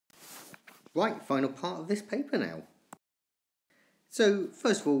Right, final part of this paper now. So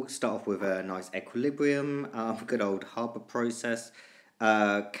first of all, start off with a nice equilibrium, good old Haber process.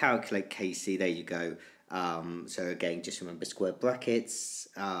 Calculate Kc, there you go. So again, just remember square brackets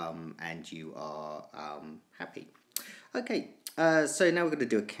and you are happy. Okay, so now we're going to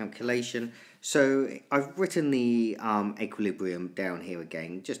do a calculation. So I've written the equilibrium down here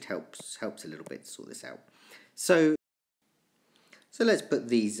again, just helps a little bit to sort this out. So let's put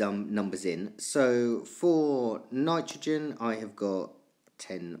these numbers in. So for nitrogen, I have got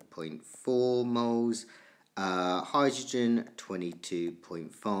 10.4 moles, hydrogen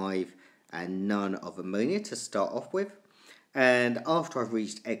 22.5, and none of ammonia to start off with. And after I've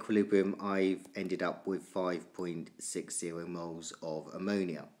reached equilibrium, I've ended up with 5.60 moles of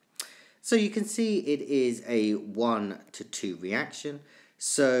ammonia. So you can see it is a 1 to 2 reaction.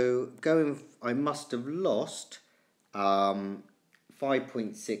 So I must have lost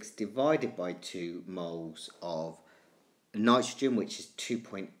 5.6 divided by 2 moles of nitrogen, which is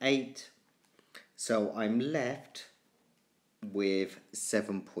 2.8. So I'm left with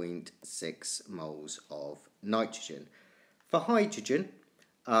 7.6 moles of nitrogen. For hydrogen,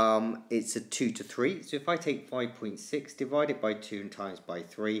 it's a 2 to 3. So if I take 5.6 divided by 2 and times by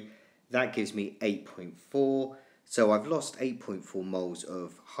 3, that gives me 8.4. So I've lost 8.4 moles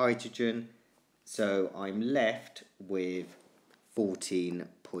of hydrogen. So I'm left with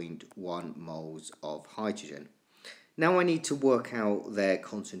 14.1 moles of hydrogen. Now I need to work out their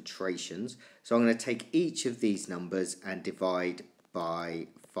concentrations. So I'm going to take each of these numbers and divide by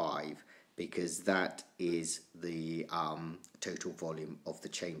 5 because that is the total volume of the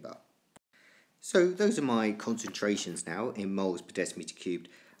chamber. So those are my concentrations now in moles per decimeter cubed,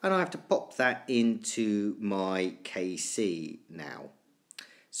 and I have to pop that into my Kc now.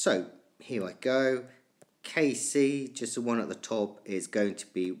 So here I go. Kc, just the one at the top, is going to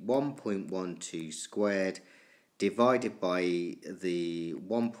be 1.12 squared divided by the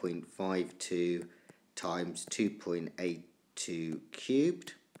 1.52 times 2.82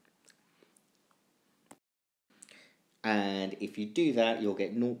 cubed. And if you do that, you'll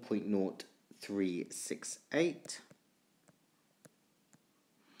get 0.0368.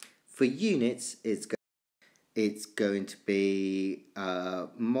 For units, it's going to be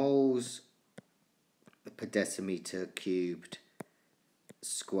moles per decimeter cubed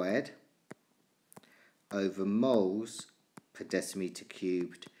squared over moles per decimeter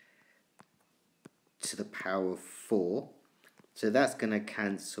cubed to the power of 4. So that's going to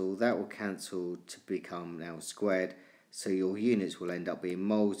cancel, that will cancel to become now squared. So your units will end up being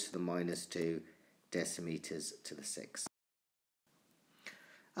moles to the -2, decimeters to the 6.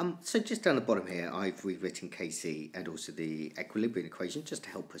 So just down the bottom here, I've rewritten Kc and also the equilibrium equation just to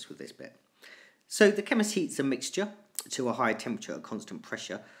help us with this bit. So the chemist heats a mixture to a higher temperature at constant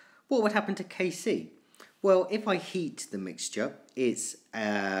pressure. What would happen to Kc? Well, if I heat the mixture, it's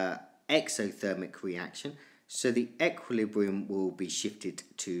an exothermic reaction. So the equilibrium will be shifted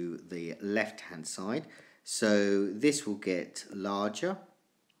to the left-hand side. So this will get larger,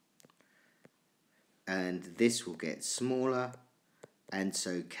 and this will get smaller, and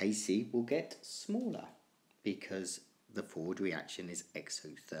so Kc will get smaller because the forward reaction is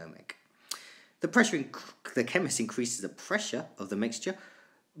exothermic. The chemist increases the pressure of the mixture.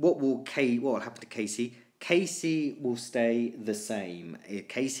 What will happen to Kc? Kc will stay the same.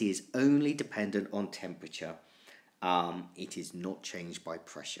 Kc is only dependent on temperature. It is not changed by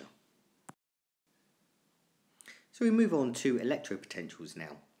pressure. So we move on to electrode potentials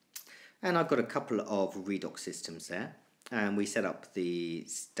now. And I've got a couple of redox systems there. And we set up the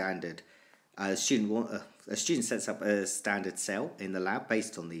standard, a student sets up a standard cell in the lab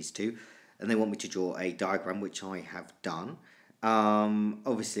based on these two. And they want me to draw a diagram, which I have done.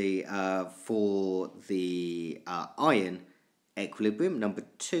 Obviously, for the ion equilibrium, number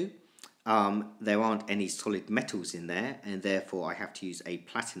 2, there aren't any solid metals in there, and therefore I have to use a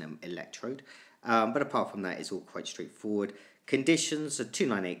platinum electrode. But apart from that, it's all quite straightforward. Conditions are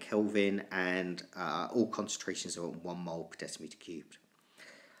 298 Kelvin, and all concentrations are at 1 mole per decimeter cubed.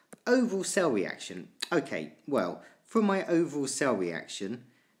 Overall cell reaction. Okay, well, from my overall cell reaction,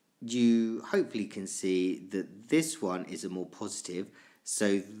 you hopefully can see that this one is a more positive.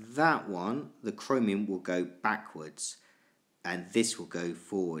 So that one, the chromium will go backwards, and this will go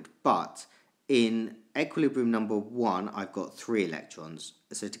forward. But in equilibrium number 1, I've got 3 electrons.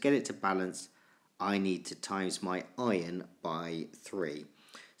 So to get it to balance, I need to times my ion by 3.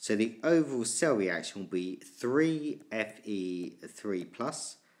 So the overall cell reaction will be 3Fe3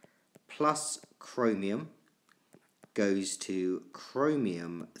 plus chromium goes to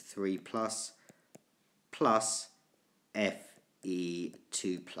chromium 3 plus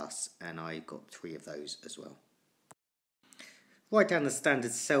E2+, and I got 3 of those as well. Write down the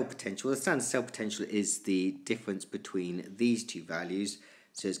standard cell potential. The standard cell potential is the difference between these two values.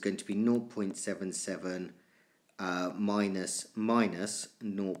 So it's going to be 0.77 minus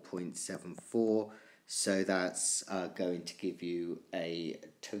 0.74. So that's going to give you a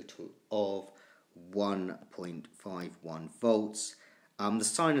total of 1.51 volts. The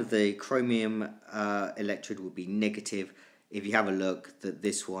sign of the chromium electrode will be negative. If you have a look, that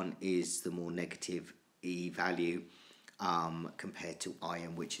this one is the more negative E value compared to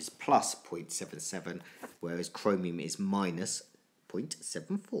iron, which is plus 0.77, whereas chromium is minus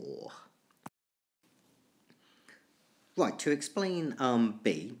 0.74. Right, to explain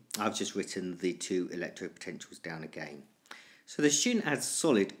B, I've just written the two electrode potentials down again. So the student adds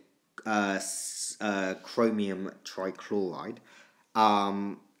solid chromium trichloride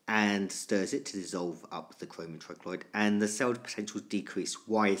and stirs it to dissolve up the chromium trichloride, and the cell potentials decrease.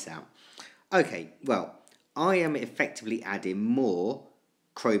 Why is that? Okay, well, I am effectively adding more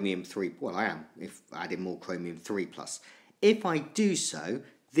chromium 3, well I am adding more chromium 3+. If I do so,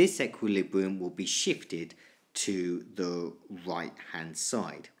 this equilibrium will be shifted to the right hand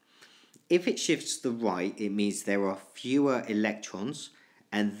side. If it shifts to the right, it means there are fewer electrons,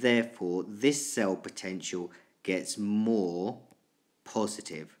 and therefore this cell potential gets more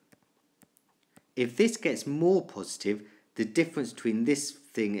positive. If this gets more positive, the difference between this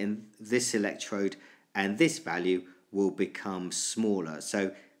thing and this electrode and this value will become smaller.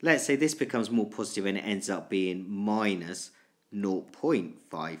 So let's say this becomes more positive and it ends up being minus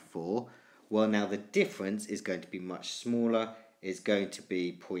 0.54. Well, now the difference is going to be much smaller. It's going to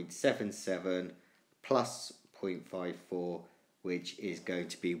be 0.77 plus 0.54, which is going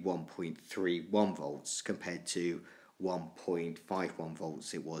to be 1.31 volts compared to 1.51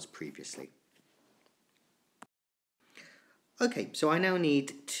 volts it was previously. Okay, so I now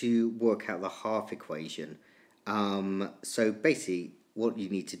need to work out the half equation. So basically what you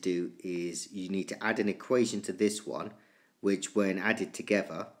need to do is you need to add an equation to this one, which when added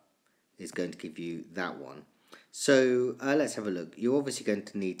together is going to give you that one. So let's have a look. You're obviously going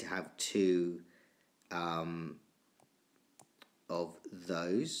to need to have two of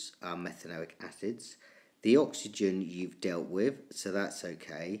those methanoic acids. The oxygen you've dealt with, so that's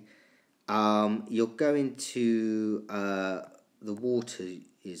okay. You're going to, the water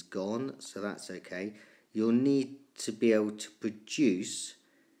is gone, so that's okay. You'll need to be able to produce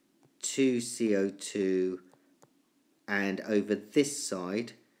 2 CO2, and over this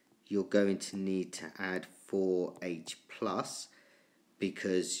side you're going to need to add 4H plus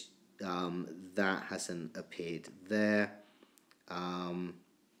because that hasn't appeared there.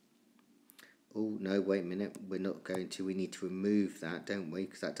 Oh no, wait a minute, we're not going to, we need to remove that, don't we,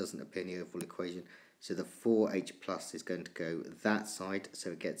 because that doesn't appear in the overall equation. So the 4H plus is going to go that side,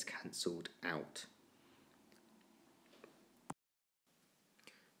 so it gets cancelled out.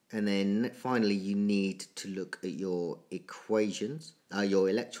 And then finally you need to look at your equations, your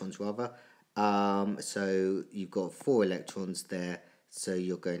electrons rather. So you've got 4 electrons there, so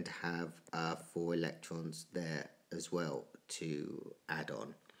you're going to have 4 electrons there as well to add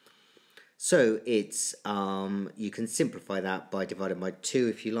on. So it's you can simplify that by dividing by 2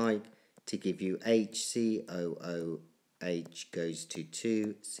 if you like, to give you HCOO. H goes to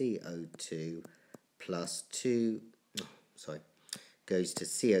 2, CO2 plus 2, goes to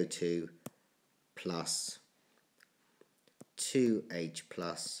CO2 plus 2H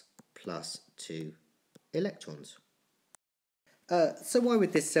plus 2 electrons. So why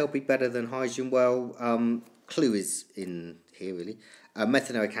would this cell be better than hydrogen? Well, clue is in here really.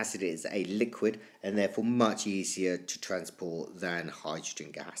 Methanoic acid is a liquid and therefore much easier to transport than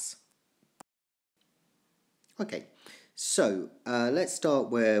hydrogen gas. Okay, so let's start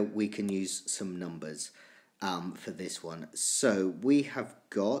where we can use some numbers for this one. So we have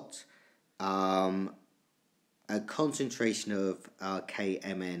got a concentration of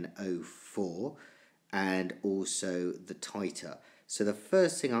KMnO4 and also the titer. So the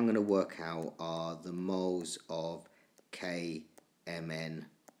first thing I'm going to work out are the moles of KMnO4,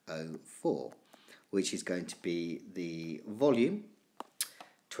 which is going to be the volume,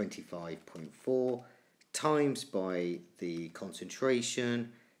 25.4, times by the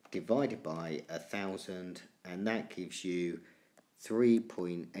concentration, divided by 1,000, and that gives you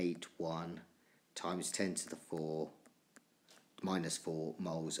 3.81 times 10 to the 4 minus 4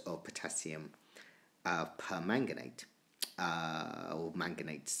 moles of potassium per manganate, or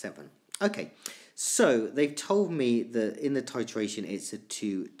manganate 7. Okay, so they've told me that in the titration it's a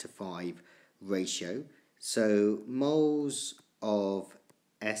 2:5 ratio. So moles of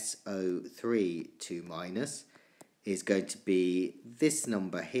SO3 2 minus is going to be this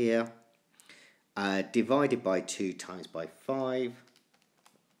number here divided by 2 times by 5,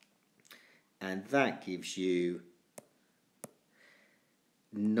 and that gives you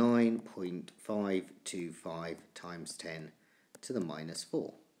 9.525 times 10 to the minus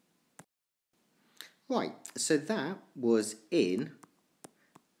 4. Right, so that was in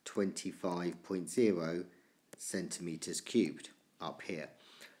 25.0 centimeters cubed up here.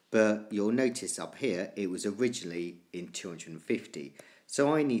 But you'll notice up here it was originally in 250.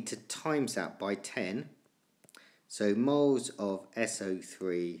 So I need to times that by 10. So moles of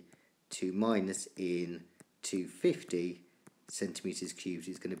SO3 2 minus in 250 centimeters cubed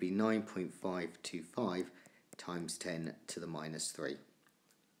is going to be 9.525 times 10 to the minus 3.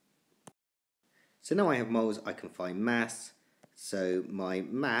 So now I have moles, I can find mass. So my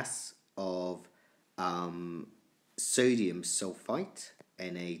mass of sodium sulfite,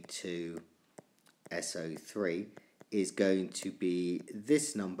 Na2SO3, is going to be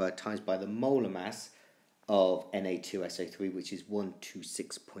this number times by the molar mass of Na2SO3, which is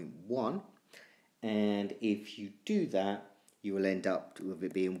 126.1. And if you do that, you will end up with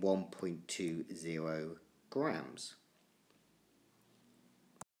it being 1.20 grams.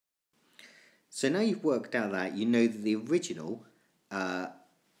 So now you've worked out that, you know that the original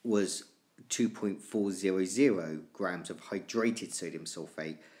was 2.400 grams of hydrated sodium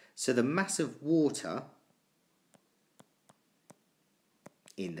sulfate. So the mass of water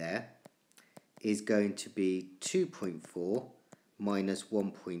in there is going to be 2.4 minus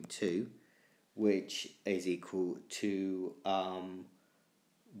 1.2, which is equal to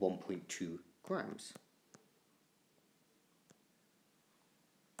 1.2 grams.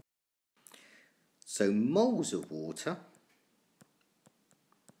 So moles of water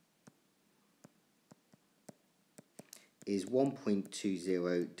is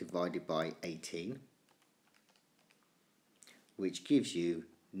 1.20 divided by 18, which gives you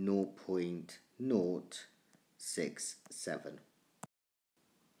 0.067.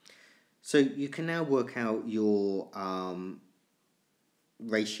 So you can now work out your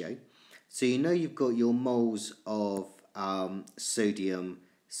ratio. So you know you've got your moles of sodium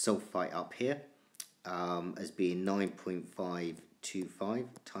sulfite up here as being 9.525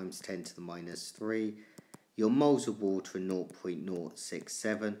 times 10 to the minus 3. Your moles of water are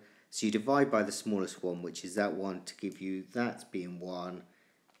 0.067. So you divide by the smallest one, which is that one, to give you that being 1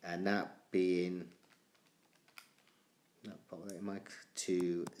 and that being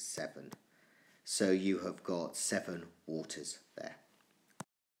 7. So you have got 7 waters there.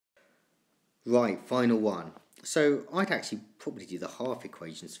 Right, final one. So I'd actually probably do the half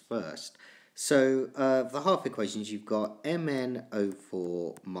equations first. So the half equations, you've got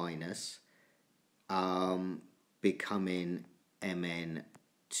MnO4 minus becoming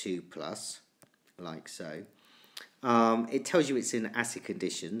Mn2 plus, like so. It tells you it's in acid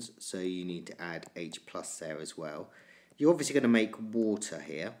conditions, so you need to add H plus there as well. You're obviously going to make water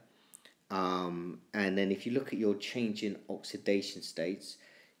here. And then if you look at your change in oxidation states,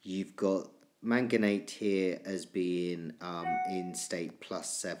 you've got manganate here as being in state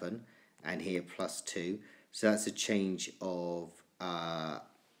 +7 and here +2. So that's a change of +2,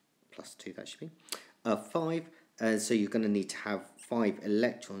 that should be 5. So you're going to need to have 5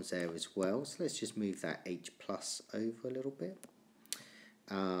 electrons there as well. So let's just move that H plus over a little bit.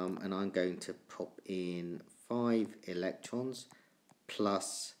 And I'm going to pop in 5 electrons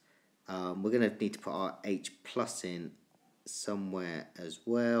plus, we're going to need to put our H plus in somewhere as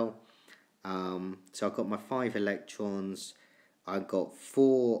well. So I've got my 5 electrons, I've got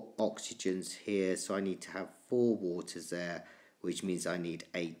 4 oxygens here, so I need to have 4 waters there, which means I need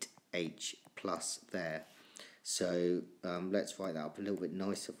 8 H plus there. So let's write that up a little bit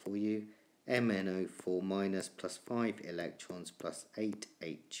nicer for you. MnO4 minus plus 5 electrons plus 8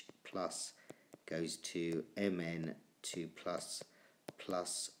 H plus goes to Mn2 plus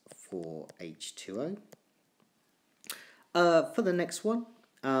 4 H2O. For the next one,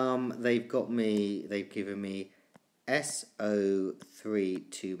 they've given me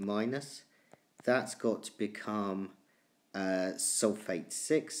SO3 2 minus. That's got to become sulfate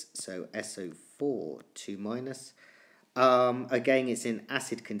 6, so SO4 2 minus. Again, it's in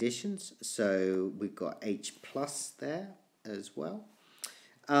acid conditions, so we've got H plus there as well.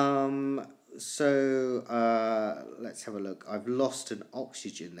 Let's have a look. I've lost an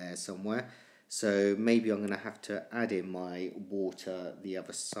oxygen there somewhere, so maybe I'm going to have to add in my water the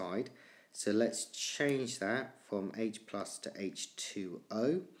other side. So let's change that from H plus to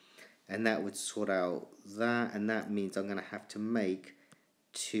H2O, and that would sort out that, and that means I'm going to have to make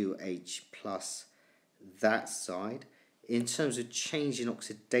 2H plus that side. In terms of change in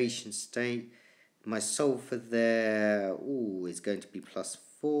oxidation state, My sulfur there is going to be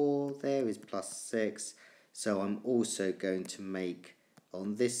 +4. There is +6. So I'm also going to make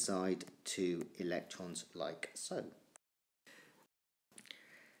on this side 2 electrons like so.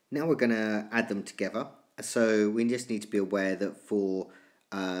 Now we're going to add them together. So we just need to be aware that for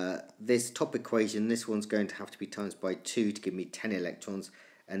this top equation, this one's going to have to be times by 2 to give me 10 electrons,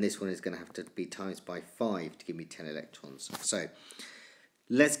 and this one is going to have to be times by 5 to give me 10 electrons. So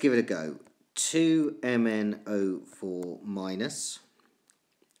let's give it a go. 2MnO4 minus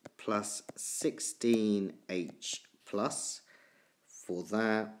plus 16H plus for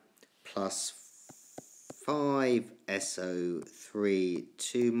that plus 5SO3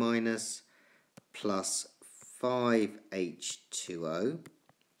 2 minus plus 5H2O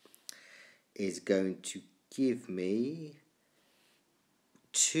is going to give me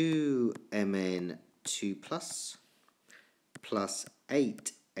 2Mn2 plus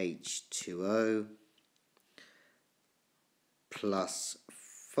 8H2O plus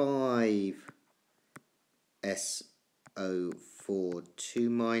 5SO4 2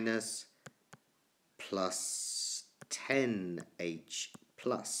 minus plus 10H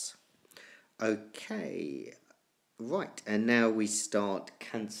plus. Okay, right, and now we start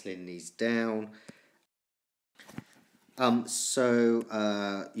cancelling these down.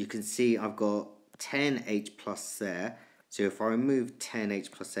 You can see I've got 10H plus there. So if I remove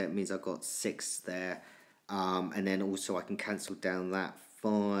 10H plus there, it means I've got 6 there. And then also I can cancel down that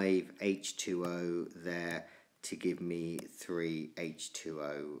 5H2O there to give me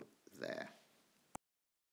 3H2O there.